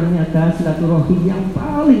 Ternyata silaturahim yang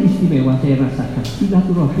paling istimewa saya rasakan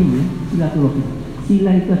silaturahim.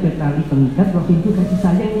 Sila itu ada tali pengikat, rahim itu kasih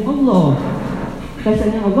sayang Allah. Kasih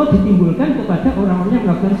sayang Allah ditimbulkan kepada orang-orang yang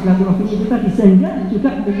melakukan silaturahim itu tadi, sehingga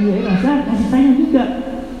juga mempunyai rasa kasih sayang juga.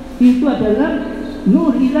 Itu adalah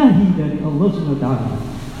nur ilahi dari Allah SWT.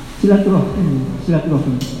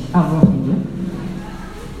 Silaturahim, ar-rahim ya.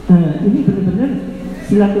 Ini benar-benar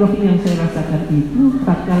silaturahim yang saya rasakan itu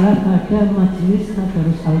tatkala ada majelis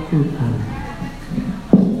tadarus Al-Quran.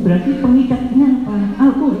 Berarti pengikatnya apa?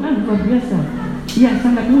 Al-Quran luar biasa, yang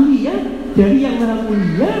sangat mulia, dari yang maha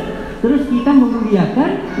mulia. Terus kita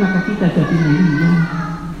memuliakan, maka kita jadi mulia.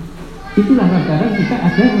 Itulah lantaran kita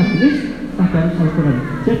ada majelis tadarus Al-Quran.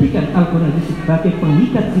 Jadikan Al-Quran itu sebagai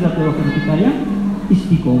pengikat silaturahim kita yang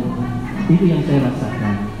istiqomah. Itu yang saya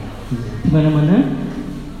rasakan. Di mana-mana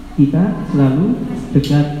kita selalu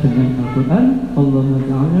dekat dengan Al-Quran. Allahumma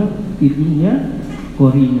ta'ala di dunia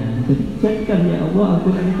korina. Jadi jadikan ya Allah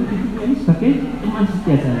Al-Quran itu di dunia ini sebagai teman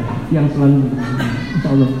setiasa yang selalu mendengar. Insya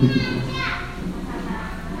Allah begitu.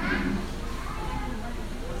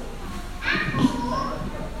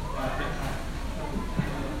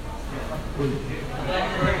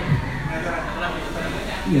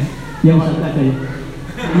 Iya, yang satu ada ya.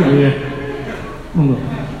 Iya. Monggo.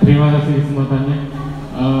 Terima kasih kesempatannya.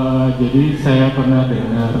 Jadi saya pernah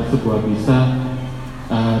dengar sebuah kisah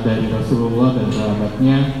dari Rasulullah dan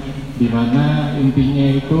sahabatnya, di mana intinya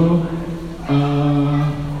itu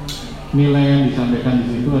nilai yang disampaikan di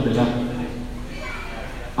situ adalah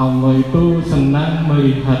Allah itu senang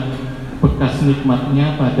melihat bekas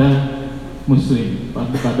nikmatnya pada muslim,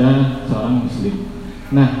 pada seorang muslim.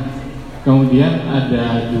 Nah, kemudian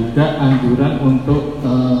ada juga anjuran untuk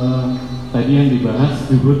tadi yang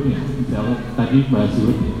dibahas zuhudnya, tadi bahas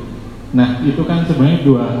zuhudnya. Nah, itu kan sebenarnya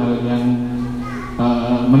dua hal yang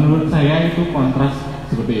menurut saya itu kontras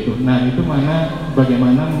seperti itu. Nah, itu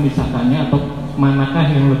bagaimana memisahkannya, atau manakah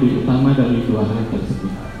yang lebih utama dari dua hal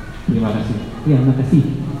tersebut? Terima kasih. Ya, makasih.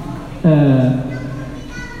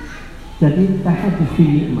 Jadi tahadus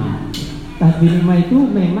nikmah. Tahadus nikmah itu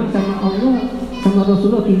memang sama Allah, sama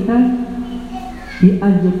Rasulullah kita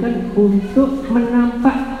dianjurkan untuk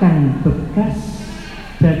menampakkan bekas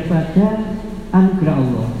daripada anugerah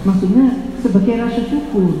Allah. Maksudnya sebagai rasa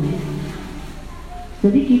syukur.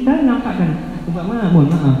 Jadi kita nampakkan, mohon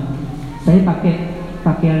maaf, saya pakai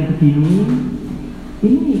pakaian begini,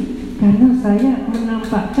 ini karena saya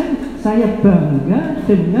menampakkan saya bangga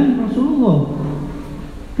dengan Rasulullah.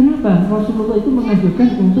 Kenapa? Rasulullah itu menganjurkan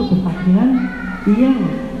untuk berpakaian yang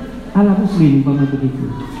ala muslim, begitu.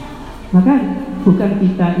 Maka bukan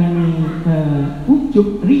kita ini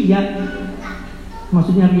ujub, riya.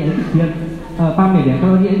 Maksudnya riya itu biar pamer ya.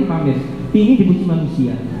 Kalau riya itu pamer, ingin dipuji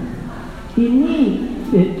manusia. Ini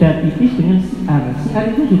beda tipis dengan siar.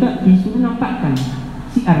 Siar itu juga disuruh nampakkan.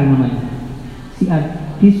 Siar namanya. Siar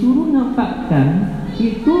disuruh nampakkan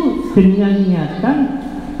itu dengan niatan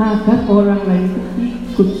agar orang lain itu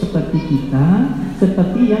ikut seperti kita,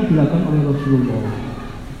 seperti yang dilakukan oleh Rasulullah.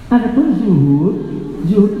 Adapun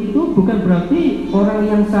zuhud itu bukan berarti orang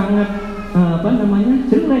yang sangat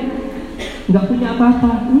jelek, nggak punya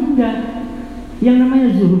apa-apa, enggak. Yang namanya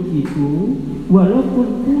zuhud itu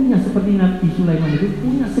walaupun punya seperti Nabi Sulaiman itu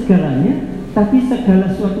punya segalanya, tapi segala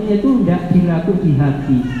sesuatunya itu enggak dilakukan di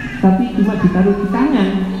hati, tapi cuma ditaruh di tangan.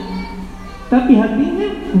 Tapi hatinya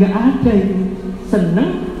enggak ada itu,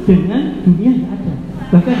 senang dengan dunia enggak ada.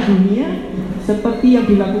 Bahkan dunia seperti yang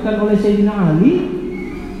dilakukan oleh Sayyidina Ali,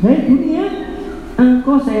 "Hei dunia,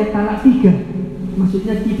 engkau saya talak 3."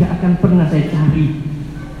 Maksudnya tidak akan pernah saya cari,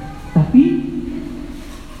 tapi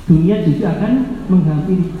dunia juga akan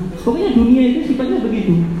menghampiri. Pokoknya dunia itu sifatnya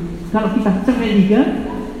begitu. Kalau kita cerai 3,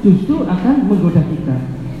 justru akan menggoda kita.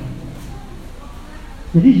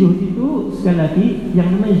 Jadi zuhud itu sekali lagi,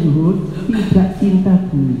 yang namanya zuhud tidak cinta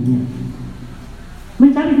dunia.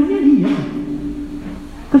 Mencari dunia dia,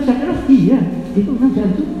 kerja keras dia, itu kan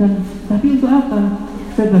dianjurkan. Tapi untuk apa?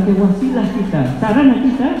 sebagai wasilah kita, sarana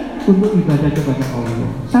kita untuk ibadah kepada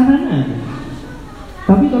Allah. Sarana aja.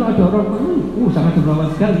 Tapi kalau ada orang sangat dermawan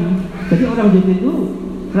sekali. Jadi orang zuhud itu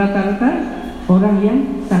rata-rata orang yang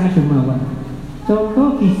sangat dermawan.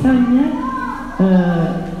 Contoh misalnya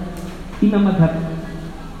Imam Madhab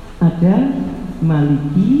ada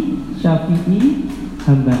Maliki, Syafi'i,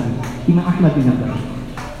 Hambali, Imam Ahmad bin Hanbal.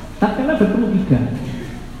 Tak kala bertemu tiga.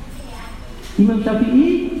 Imam Syafi'i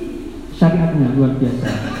syariatnya luar biasa.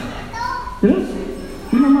 Terus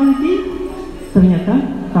Imam Maliki ternyata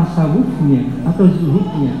tasawufnya atau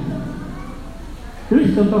zuhudnya.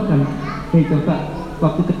 Terus dicontohkan, coba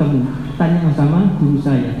waktu ketemu tanya sama guru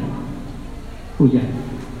saya. Oh ya,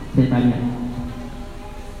 saya tanya.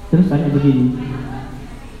 Terus tanya begini,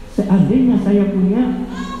 seandainya saya punya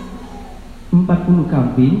 40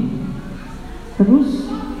 kambing,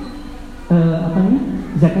 terus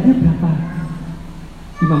zakatnya berapa?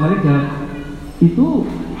 Imam Malik jawab, itu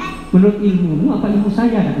menurut ilmumu apa ilmu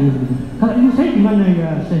saya? Katanya begitu. Kalau ilmu saya gimana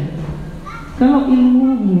ya, Syekh? Kalau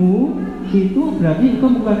ilmumu itu berarti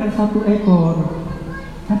engkau mengeluarkan 1 ekor.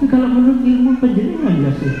 Tapi kalau menurut ilmu penjenengan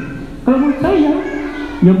ya, Syekh, kalau menurut saya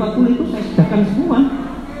ya 40 itu saya sedekahkan semua.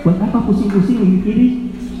 Buat apa pusing-pusing memikiri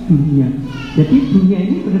dunia? Jadi dunia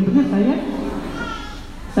ini benar-benar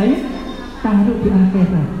saya taruh di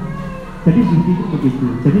akhirat. Jadi zuhud itu begitu.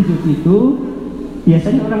 Jadi zuhud itu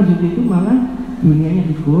biasanya orang zuhud itu malah dunianya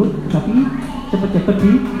ikut, tapi cepat-cepat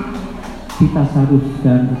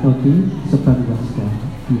ditasarufkan atau disebarluaskan.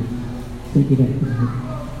 Ya, saya kira itu.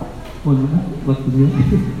 Mohon maaf waktunya.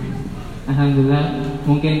 Alhamdulillah,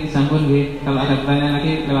 mungkin sampun kalau ada pertanyaan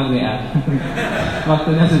lagi lewat WA.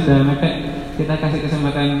 Waktunya sudah mepet, kita kasih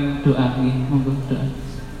kesempatan doa nih, monggo doa.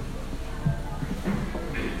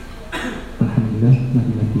 Alhamdulillah,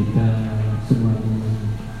 marilah kita semuanya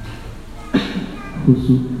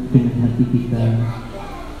khusyuk dengan hati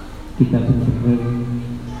kita benar-benar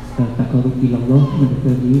takarrub ila Allah,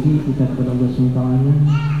 mendekatkan diri kita kepada Allah SWT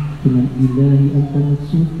dengan ilahi anta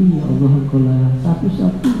masudi, ya Allah engkau lah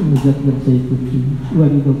satu-satu zat yang saya puji, wa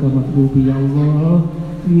ridhoka matlubi, ya Allah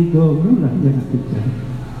ridhomu lah yang aku cari.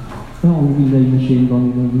 A'udzubillahi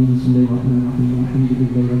minasyaitonir rajim. Bismillahirrahmanirrahim.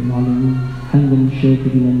 Alhamdulillahi rabbil alamin. Hamdan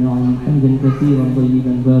syakirin na'im, hamdan katsiran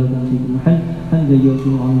thayyiban barakan fi kulli hal, hamdan yu'ti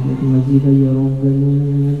wa mazidan ya rabbana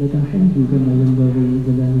lakal hamdu kama yanbaghi li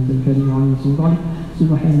jalalikal karim wa 'ala sultanik.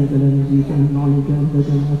 سبحانك لا نزيد أن عليك أنت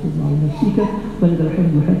كما تطلع نفسك ولك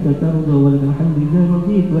الحمد حتى ترضى ولك الحمد إذا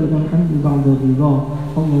رضيت ولك الحمد بعد الرضا.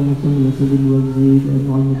 اللهم صل وسلم وزد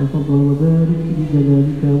أنعم وتفضل وبارك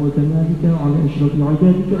بجلالك وكمالك على أشرف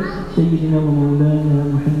عبادك سيدنا ومولانا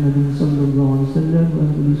محمد صلى الله عليه وسلم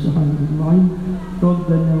وآله وصحبه أجمعين.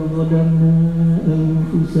 ربنا ظلمنا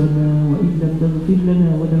أنفسنا وإن لم تغفر لنا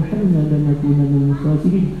وترحمنا لنكونن من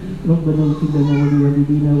الخاسرين. ربنا اغفر لنا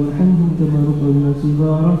ولوالدينا وارحمهم كما ربونا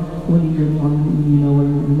صغارا ولجميع المؤمنين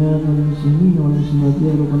والمؤمنات والمسلمين والمسلمات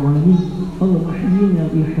يا رب العالمين. اللهم احينا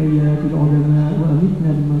في حياة العلماء وأمتنا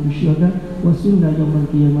بموت الشهداء وسرنا يوم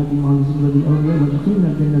القيامة مع زمرة الأولياء وادخلنا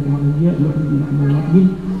الجنة مع الأنبياء برحمتك يا أرحم الراحمين.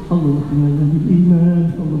 اللهم اختم لنا بالإيمان،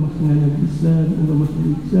 اللهم اختم لنا بالإسلام، اللهم اختم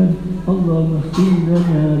بالإحسان، اللهم اختم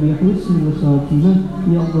لنا بحسن الخاتمة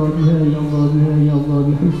يا الله بها يا الله بها يا الله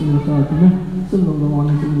بحسن الخاتمة. صلى الله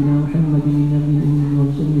على سيدنا محمد النبي الأمي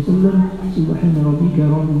وصحبه وسلم. سبحان ربك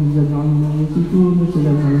رب العزة عما يصفون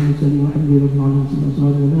وسلام على المرسلين والحمد لله رب العالمين. صلى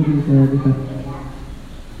الله عليه وسلم.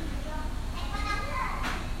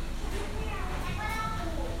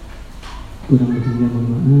 Kurang lebihnya mohon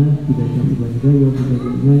maaf. Tidak ada ibadah yang tidak.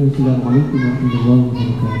 Assalamualaikum warahmatullahi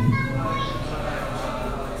wabarakatuh.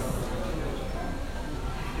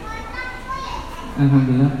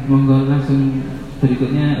 Alhamdulillah, monggo langsung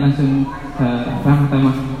berikutnya langsung ke Rahmat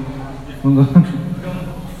Tema. Monggo.